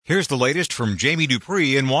Here's the latest from Jamie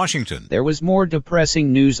Dupree in Washington. There was more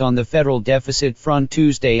depressing news on the federal deficit front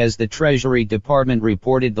Tuesday as the Treasury Department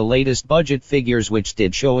reported the latest budget figures, which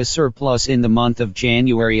did show a surplus in the month of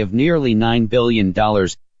January of nearly $9 billion.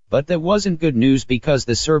 But that wasn't good news because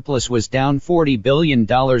the surplus was down $40 billion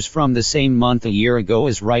from the same month a year ago,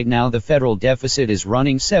 as right now the federal deficit is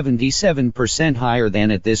running 77% higher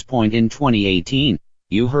than at this point in 2018.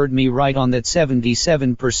 You heard me right on that,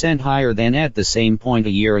 77% higher than at the same point a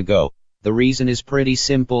year ago. The reason is pretty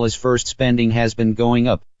simple, as first, spending has been going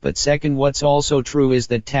up, but second, what's also true is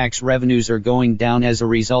that tax revenues are going down as a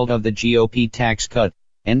result of the GOP tax cut.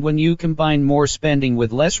 And when you combine more spending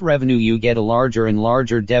with less revenue, you get a larger and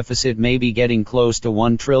larger deficit, maybe getting close to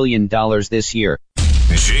 $1 trillion this year.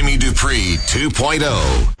 Jamie Dupree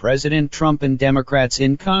 2.0. President Trump and Democrats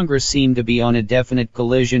in Congress seem to be on a definite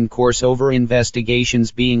collision course over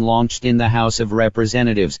investigations being launched in the House of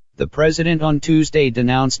Representatives. The president on Tuesday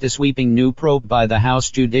denounced a sweeping new probe by the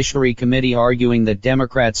House Judiciary Committee, arguing that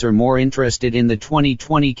Democrats are more interested in the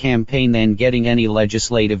 2020 campaign than getting any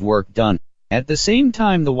legislative work done. At the same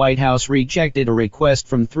time, the White House rejected a request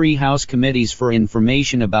from 3 House committees for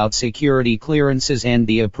information about security clearances and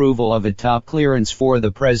the approval of a top clearance for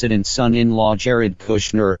the president's son-in-law Jared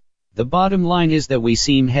Kushner. The bottom line is that we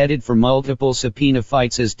seem headed for multiple subpoena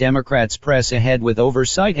fights as Democrats press ahead with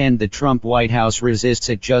oversight and the Trump White House resists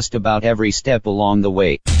at just about every step along the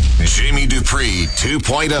way. Jamie Dupree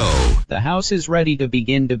 2.0. The House is ready to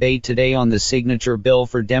begin debate today on the signature bill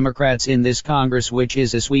for Democrats in this Congress, which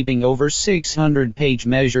is a sweeping over 600-page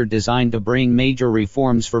measure designed to bring major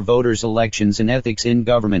reforms for voters' elections and ethics in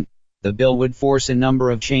government. The bill would force a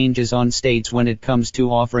number of changes on states when it comes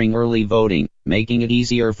to offering early voting, making it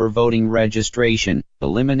easier for voting registration,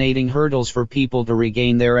 eliminating hurdles for people to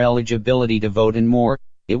regain their eligibility to vote, and more.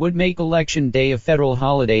 It would make Election Day a federal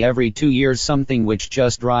holiday every 2 years, something which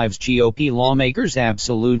just drives GOP lawmakers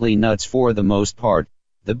absolutely nuts for the most part.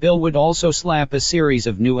 The bill would also slap a series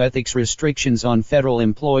of new ethics restrictions on federal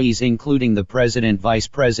employees, including the president, vice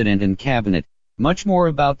president, and cabinet. Much more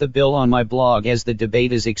about the bill on my blog, as the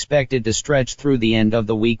debate is expected to stretch through the end of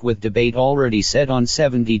the week, with debate already set on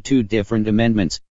 72 different amendments.